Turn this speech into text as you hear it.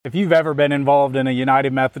If you've ever been involved in a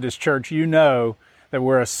United Methodist Church, you know that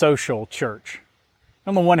we're a social church.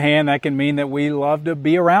 On the one hand, that can mean that we love to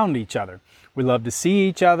be around each other. We love to see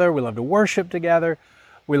each other. We love to worship together.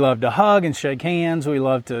 We love to hug and shake hands. We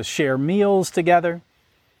love to share meals together.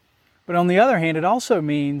 But on the other hand, it also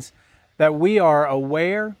means that we are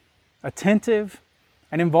aware, attentive,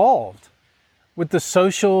 and involved with the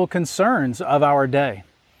social concerns of our day.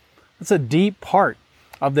 It's a deep part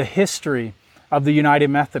of the history of the United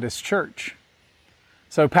Methodist Church.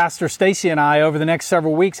 So Pastor Stacy and I, over the next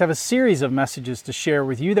several weeks, have a series of messages to share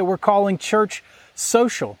with you that we're calling Church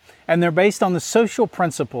Social. And they're based on the social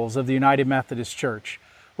principles of the United Methodist Church,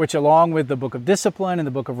 which, along with the Book of Discipline and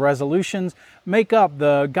the Book of Resolutions, make up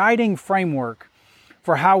the guiding framework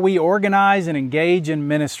for how we organize and engage in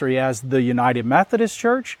ministry as the United Methodist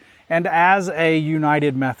Church and as a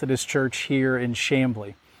United Methodist Church here in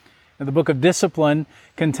Chamblee. And the Book of Discipline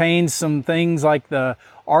contains some things like the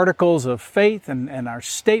articles of faith and our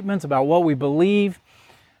statements about what we believe.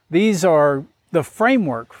 These are the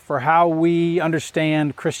framework for how we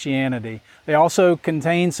understand Christianity. They also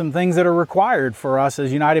contain some things that are required for us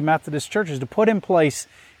as United Methodist churches to put in place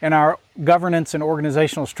in our governance and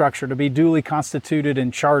organizational structure to be duly constituted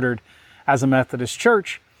and chartered as a Methodist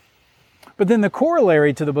church. But then the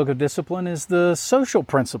corollary to the Book of Discipline is the social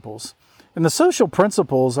principles. And the social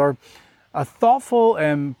principles are a thoughtful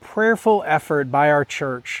and prayerful effort by our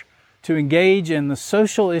church to engage in the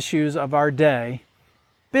social issues of our day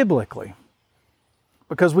biblically.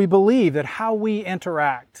 Because we believe that how we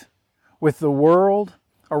interact with the world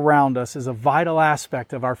around us is a vital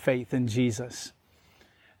aspect of our faith in Jesus.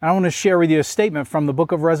 And I want to share with you a statement from the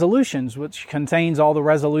Book of Resolutions, which contains all the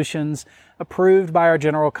resolutions approved by our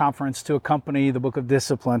General Conference to accompany the Book of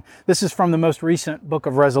Discipline. This is from the most recent Book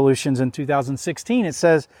of Resolutions in 2016. It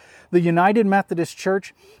says, "The United Methodist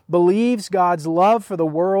Church believes God's love for the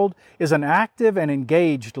world is an active and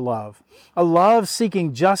engaged love, a love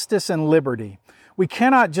seeking justice and liberty. We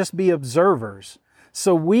cannot just be observers,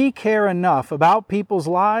 so we care enough about people's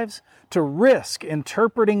lives to risk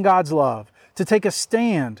interpreting God's love, to take a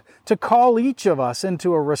stand, to call each of us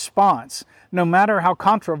into a response, no matter how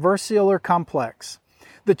controversial or complex.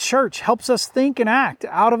 The church helps us think and act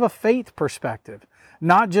out of a faith perspective,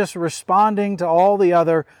 not just responding to all the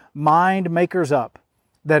other mind makers up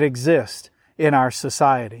that exist in our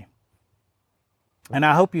society." And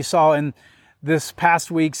I hope you saw in this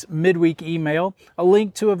past week's midweek email a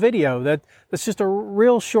link to a video that's just a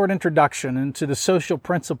real short introduction into the social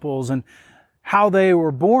principles and how they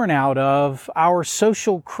were born out of our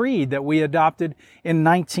social creed that we adopted in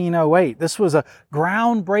 1908. This was a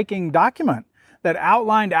groundbreaking document that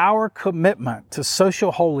outlined our commitment to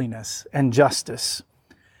social holiness and justice.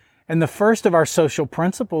 And the first of our social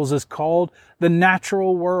principles is called the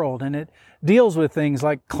natural world, and it deals with things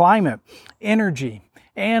like climate, energy,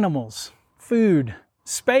 animals, food,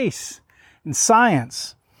 space, and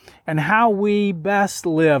science, and how we best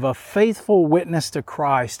live a faithful witness to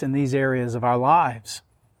Christ in these areas of our lives.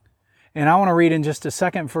 And I want to read in just a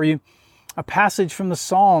second for you a passage from the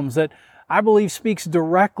Psalms that I believe speaks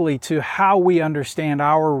directly to how we understand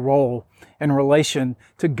our role in relation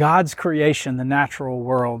to God's creation, the natural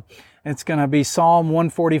world. It's going to be Psalm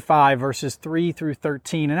 145, verses 3 through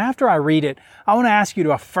 13. And after I read it, I want to ask you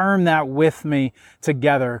to affirm that with me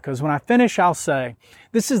together, because when I finish, I'll say,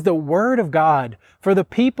 this is the Word of God for the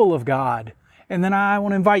people of God. And then I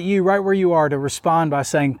want to invite you right where you are to respond by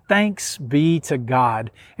saying, "Thanks be to God."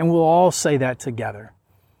 And we'll all say that together.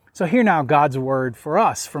 So hear now God's Word for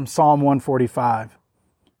us from Psalm 145.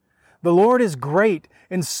 "The Lord is great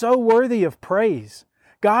and so worthy of praise.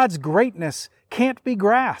 God's greatness can't be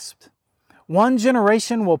grasped. One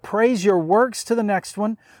generation will praise your works to the next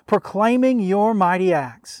one, proclaiming your mighty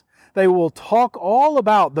acts. They will talk all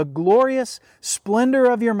about the glorious splendor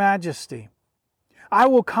of your majesty. I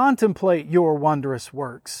will contemplate your wondrous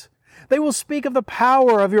works. They will speak of the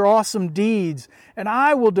power of your awesome deeds, and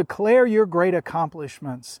I will declare your great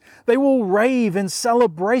accomplishments. They will rave in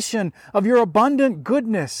celebration of your abundant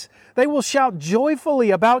goodness. They will shout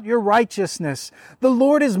joyfully about your righteousness. The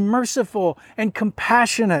Lord is merciful and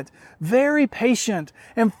compassionate, very patient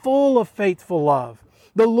and full of faithful love.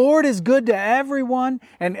 The Lord is good to everyone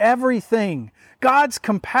and everything. God's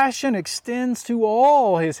compassion extends to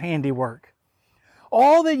all His handiwork.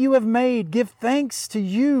 All that you have made, give thanks to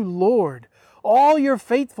you, Lord. All your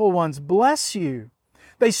faithful ones bless you.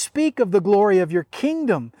 They speak of the glory of your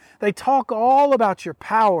kingdom. They talk all about your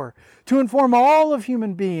power to inform all of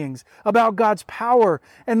human beings about God's power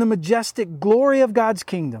and the majestic glory of God's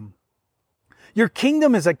kingdom. Your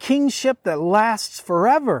kingdom is a kingship that lasts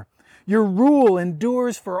forever. Your rule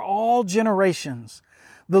endures for all generations.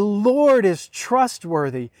 The Lord is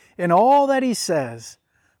trustworthy in all that He says,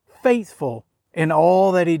 faithful in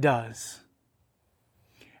all that He does.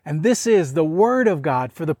 And this is the Word of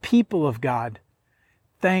God for the people of God.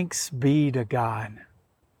 Thanks be to God.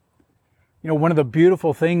 You know, one of the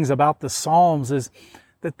beautiful things about the Psalms is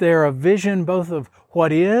that they're a vision both of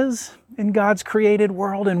what is in God's created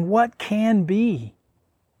world and what can be.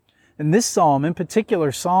 And this psalm in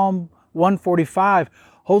particular, Psalm 145,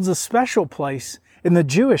 holds a special place in the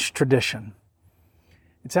Jewish tradition.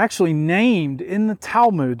 It's actually named in the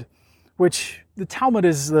Talmud, which the Talmud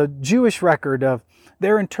is the Jewish record of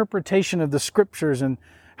their interpretation of the Scriptures and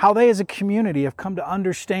how they as a community have come to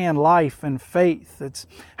understand life and faith. It's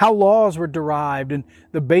how laws were derived and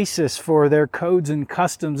the basis for their codes and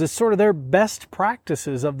customs. It's sort of their best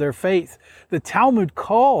practices of their faith. The Talmud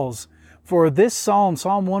calls for this psalm,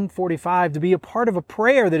 Psalm 145, to be a part of a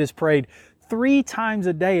prayer that is prayed 3 times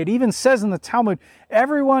a day. It even says in the Talmud,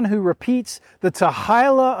 everyone who repeats the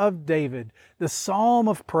Tehillah of David, the psalm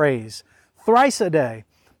of praise, thrice a day,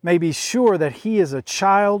 may be sure that he is a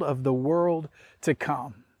child of the world to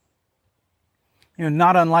come. You know,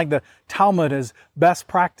 not unlike the Talmud as best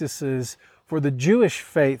practices for the Jewish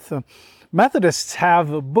faith, the Methodists have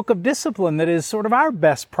a book of discipline that is sort of our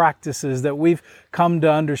best practices that we've come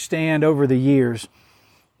to understand over the years.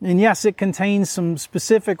 And yes, it contains some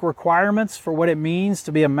specific requirements for what it means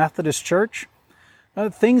to be a Methodist church.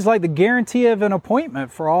 Things like the guarantee of an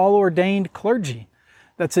appointment for all ordained clergy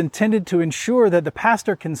that's intended to ensure that the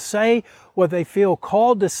pastor can say what they feel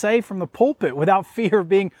called to say from the pulpit without fear of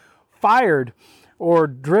being fired or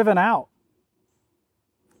driven out.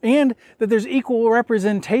 And that there's equal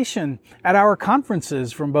representation at our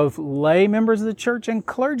conferences from both lay members of the church and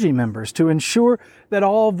clergy members to ensure that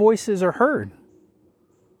all voices are heard.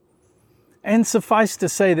 And suffice to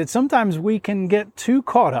say that sometimes we can get too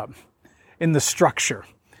caught up in the structure,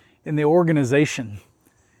 in the organization,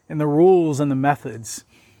 in the rules and the methods,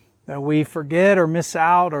 that we forget or miss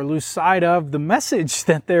out or lose sight of the message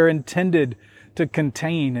that they're intended to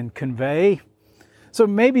contain and convey. So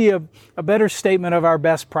maybe a better statement of our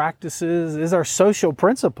best practices is our social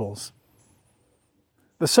principles.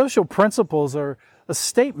 The social principles are a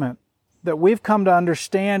statement that we've come to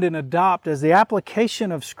understand and adopt as the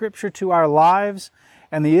application of Scripture to our lives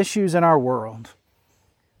and the issues in our world.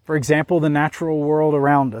 For example, the natural world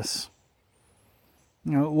around us.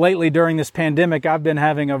 You know, lately during this pandemic, I've been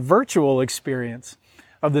having a virtual experience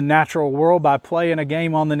of the natural world by playing a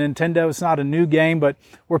game on the Nintendo. It's not a new game, but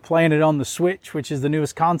we're playing it on the Switch, which is the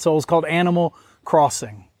newest console. It's called Animal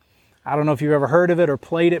Crossing. I don't know if you've ever heard of it or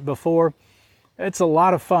played it before. It's a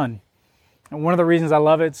lot of fun. And one of the reasons I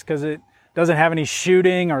love it is because it doesn't have any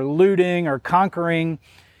shooting or looting or conquering.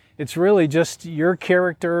 It's really just your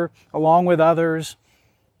character along with others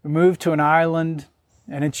move to an island,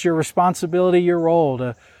 and it's your responsibility, your role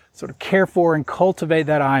to sort of care for and cultivate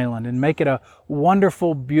that island and make it a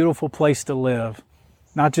wonderful, beautiful place to live.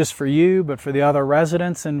 Not just for you, but for the other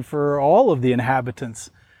residents and for all of the inhabitants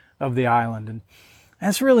of the island. And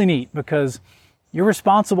that's really neat because you're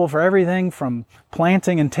responsible for everything from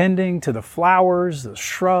planting and tending to the flowers, the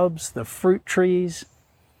shrubs, the fruit trees,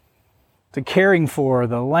 to caring for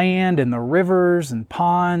the land and the rivers and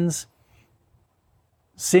ponds,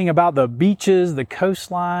 seeing about the beaches, the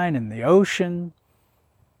coastline, and the ocean.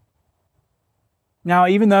 Now,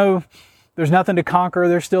 even though there's nothing to conquer,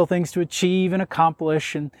 there's still things to achieve and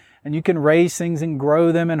accomplish, and you can raise things and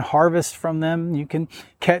grow them and harvest from them. You can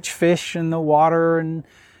catch fish in the water, and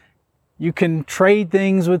you can trade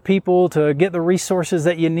things with people to get the resources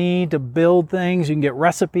that you need to build things. You can get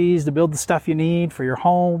recipes to build the stuff you need for your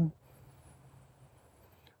home.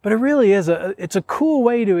 But it really is it's a cool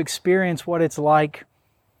way to experience what it's like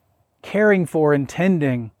caring for and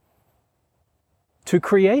tending to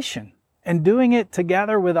creation and doing it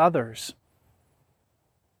together with others.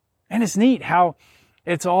 And it's neat how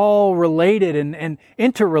it's all related and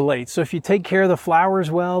interrelates. So if you take care of the flowers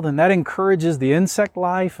well, then that encourages the insect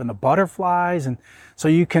life and the butterflies. And so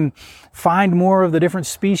you can find more of the different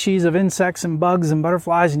species of insects and bugs and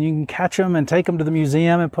butterflies, and you can catch them and take them to the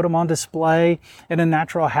museum and put them on display in a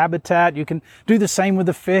natural habitat. You can do the same with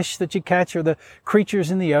the fish that you catch or the creatures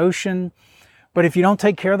in the ocean. But if you don't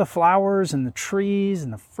take care of the flowers and the trees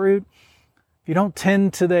and the fruit, if you don't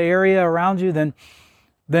tend to the area around you,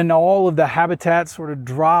 then all of the habitat sort of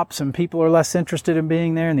drops and people are less interested in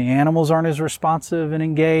being there and the animals aren't as responsive and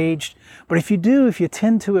engaged. But if you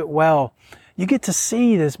tend to it well, you get to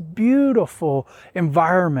see this beautiful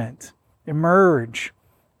environment emerge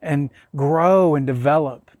and grow and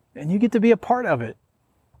develop, and you get to be a part of it.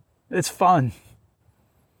 It's fun.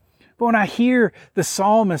 But when I hear the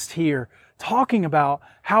psalmist here talking about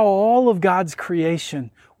how all of God's creation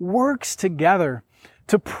works together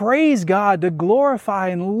to praise God, to glorify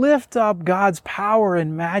and lift up God's power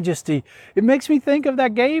and majesty. It makes me think of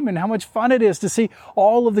that game and how much fun it is to see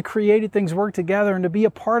all of the created things work together and to be a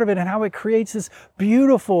part of it and how it creates this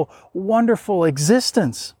beautiful, wonderful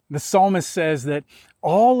existence. The psalmist says that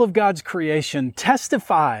all of God's creation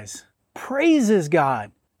testifies, praises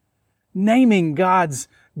God, naming God's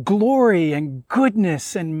glory and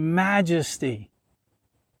goodness and majesty.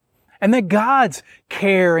 And that God's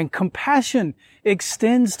care and compassion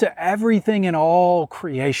extends to everything in all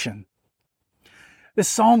creation. This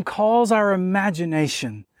psalm calls our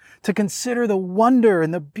imagination to consider the wonder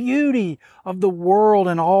and the beauty of the world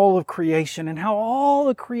and all of creation and how all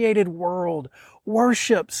the created world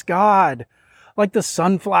worships God, like the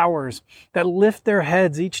sunflowers that lift their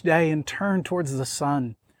heads each day and turn towards the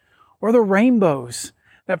sun, or the rainbows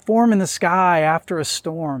that form in the sky after a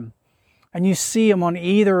storm. And you see them on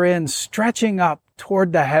either end stretching up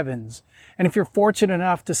toward the heavens. And if you're fortunate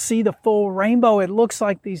enough to see the full rainbow, it looks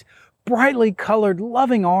like these brightly colored,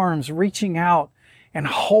 loving arms reaching out and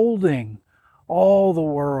holding all the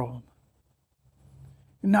world.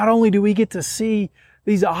 And not only do we get to see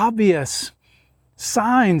these obvious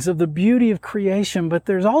signs of the beauty of creation, but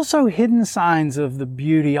there's also hidden signs of the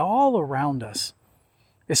beauty all around us,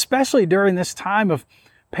 especially during this time of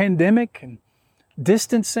pandemic and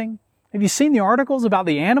distancing. Have you seen the articles about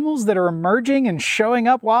the animals that are emerging and showing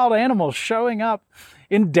up, wild animals showing up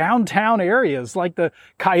in downtown areas, like the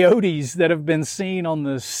coyotes that have been seen on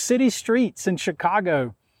the city streets in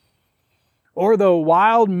Chicago, or the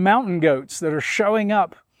wild mountain goats that are showing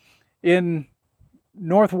up in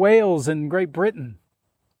North Wales and Great Britain?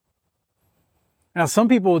 Now, some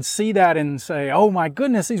people would see that and say, oh my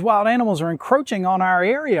goodness, these wild animals are encroaching on our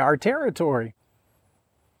area, our territory.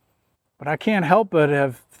 But I can't help but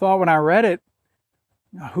have thought when I read it,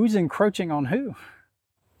 who's encroaching on who?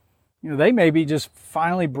 They may be just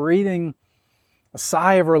finally breathing a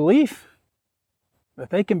sigh of relief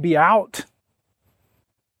that they can be out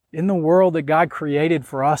in the world that God created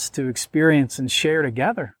for us to experience and share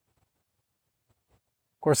together.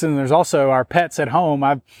 Of course, then there's also our pets at home.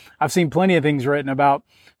 I've seen plenty of things written about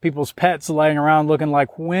people's pets laying around looking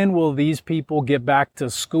like, when will these people get back to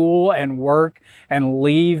school and work and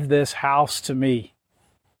leave this house to me?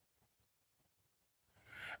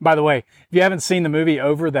 By the way, if you haven't seen the movie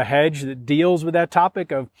Over the Hedge that deals with that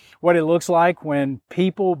topic of what it looks like when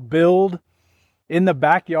people build in the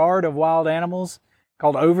backyard of wild animals,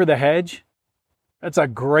 called Over the Hedge, that's a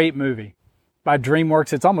great movie by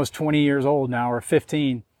DreamWorks. It's almost 20 years old now, or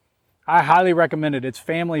 15. I highly recommend it. It's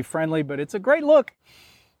family friendly, but it's a great look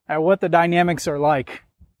at what the dynamics are like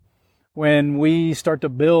when we start to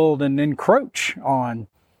build and encroach on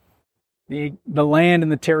the land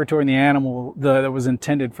and the territory and the animal that was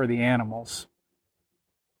intended for the animals.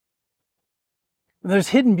 There's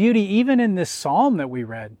hidden beauty even in this psalm that we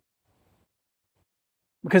read.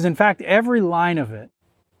 Because in fact, every line of it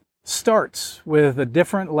starts with a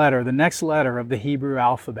different letter, the next letter of the Hebrew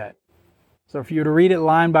alphabet. So if you were to read it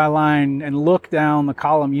line by line and look down the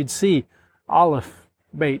column, you'd see Aleph,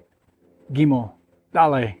 Beit, Gimel,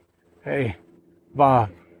 Daleh, Hey, Vav,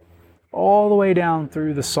 all the way down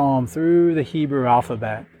through the psalm, through the Hebrew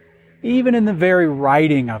alphabet. Even in the very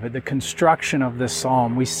writing of it, the construction of this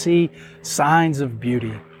psalm, we see signs of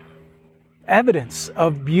beauty, evidence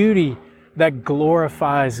of beauty that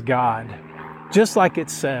glorifies God, just like it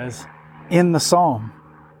says in the psalm.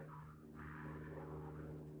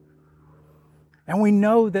 And we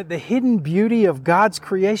know that the hidden beauty of God's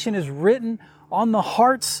creation is written on the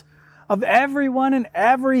hearts of everyone and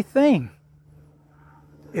everything,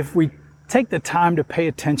 if we take the time to pay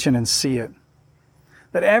attention and see it.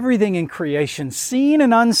 That everything in creation, seen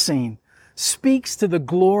and unseen, speaks to the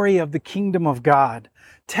glory of the kingdom of God,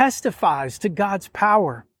 testifies to God's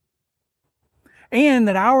power, and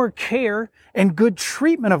that our care and good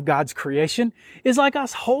treatment of God's creation is like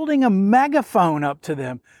us holding a megaphone up to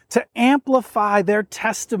them to amplify their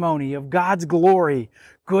testimony of God's glory,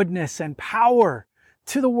 goodness, and power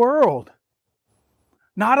to the world.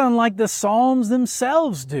 Not unlike the Psalms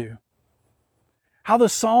themselves do. How the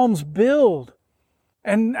Psalms build.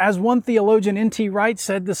 And as one theologian, N.T. Wright,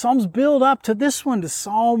 said, the Psalms build up to this one, to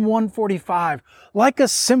Psalm 145, like a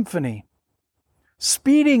symphony,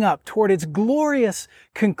 speeding up toward its glorious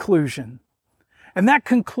conclusion. And that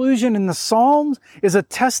conclusion in the Psalms is a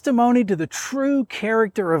testimony to the true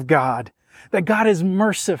character of God, that God is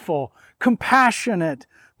merciful, compassionate,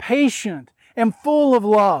 patient, and full of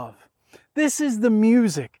love. This is the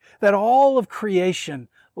music that all of creation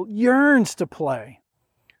yearns to play.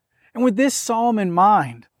 And with this psalm in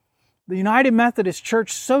mind, The United Methodist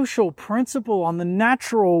Church social principle on the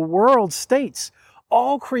natural world states,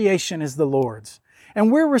 all creation is the Lord's,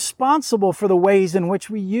 and we're responsible for the ways in which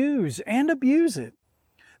we use and abuse it.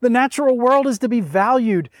 The natural world is to be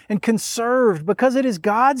valued and conserved because it is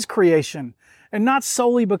God's creation, and not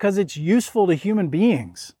solely because it's useful to human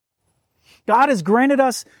beings. God has granted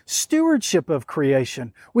us stewardship of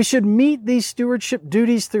creation. We should meet these stewardship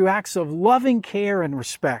duties through acts of loving care and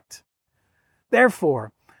respect.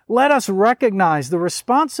 Therefore, let us recognize the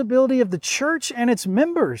responsibility of the church and its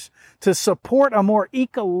members to support a more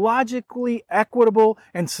ecologically equitable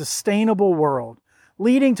and sustainable world,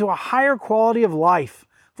 leading to a higher quality of life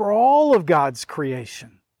for all of God's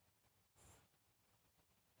creation.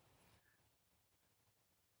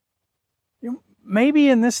 Maybe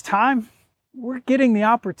in this time, we're getting the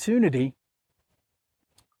opportunity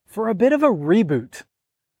for a bit of a reboot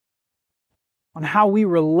on how we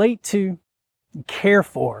relate to and care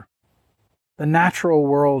for the natural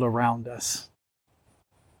world around us.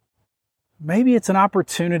 Maybe it's an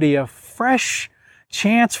opportunity, a fresh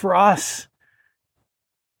chance for us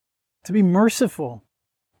to be merciful,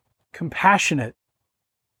 compassionate,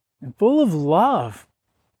 and full of love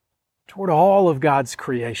toward all of God's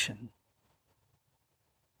creation.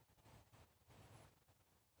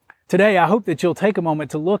 Today, I hope that you'll take a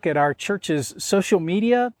moment to look at our church's social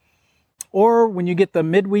media, or when you get the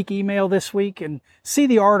midweek email this week, and see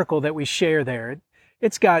the article that we share there.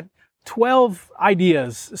 It's got 12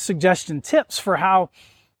 ideas, suggestion tips for how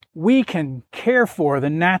we can care for the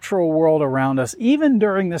natural world around us, even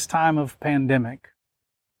during this time of pandemic.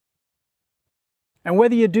 And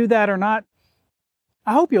whether you do that or not,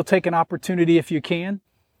 I hope you'll take an opportunity, if you can,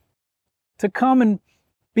 to come and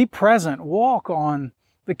be present, walk on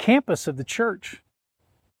the campus of the church.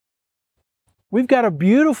 We've got a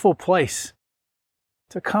beautiful place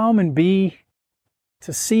to come and be,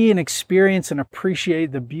 to see and experience and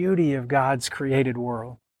appreciate the beauty of God's created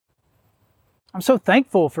world. I'm so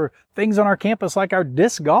thankful for things on our campus like our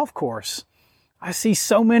disc golf course. I see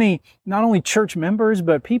so many, not only church members,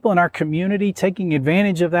 but people in our community taking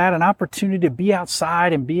advantage of that, an opportunity to be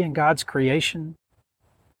outside and be in God's creation.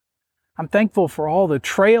 I'm thankful for all the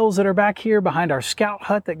trails that are back here behind our scout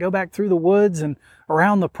hut that go back through the woods and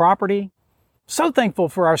around the property. So thankful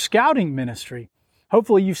for our scouting ministry.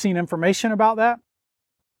 Hopefully you've seen information about that.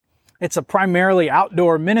 It's a primarily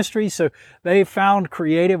outdoor ministry, so they've found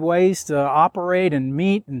creative ways to operate and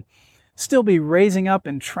meet and still be raising up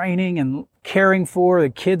and training and caring for the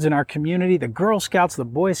kids in our community, the Girl Scouts, the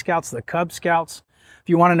Boy Scouts, the Cub Scouts. If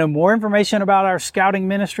you want to know more information about our scouting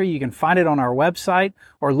ministry, you can find it on our website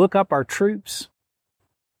or look up our troops.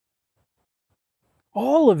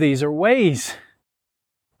 All of these are ways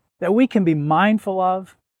that we can be mindful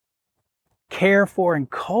of, care for,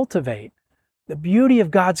 and cultivate the beauty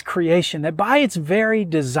of God's creation that by its very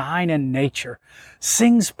design and nature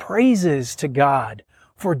sings praises to God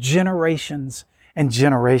for generations and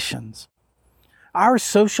generations. Our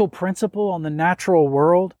social principle on the natural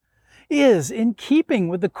world is in keeping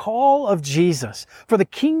with the call of Jesus for the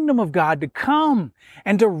kingdom of God to come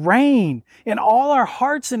and to reign in all our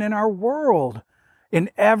hearts and in our world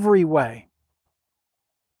in every way.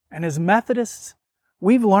 And as Methodists,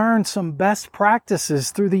 we've learned some best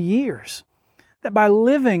practices through the years that by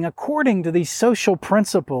living according to these social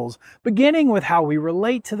principles, beginning with how we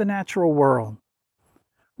relate to the natural world,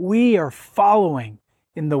 we are following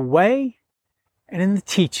in the way and in the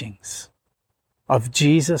teachings of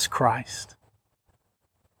Jesus Christ.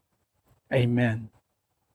 Amen.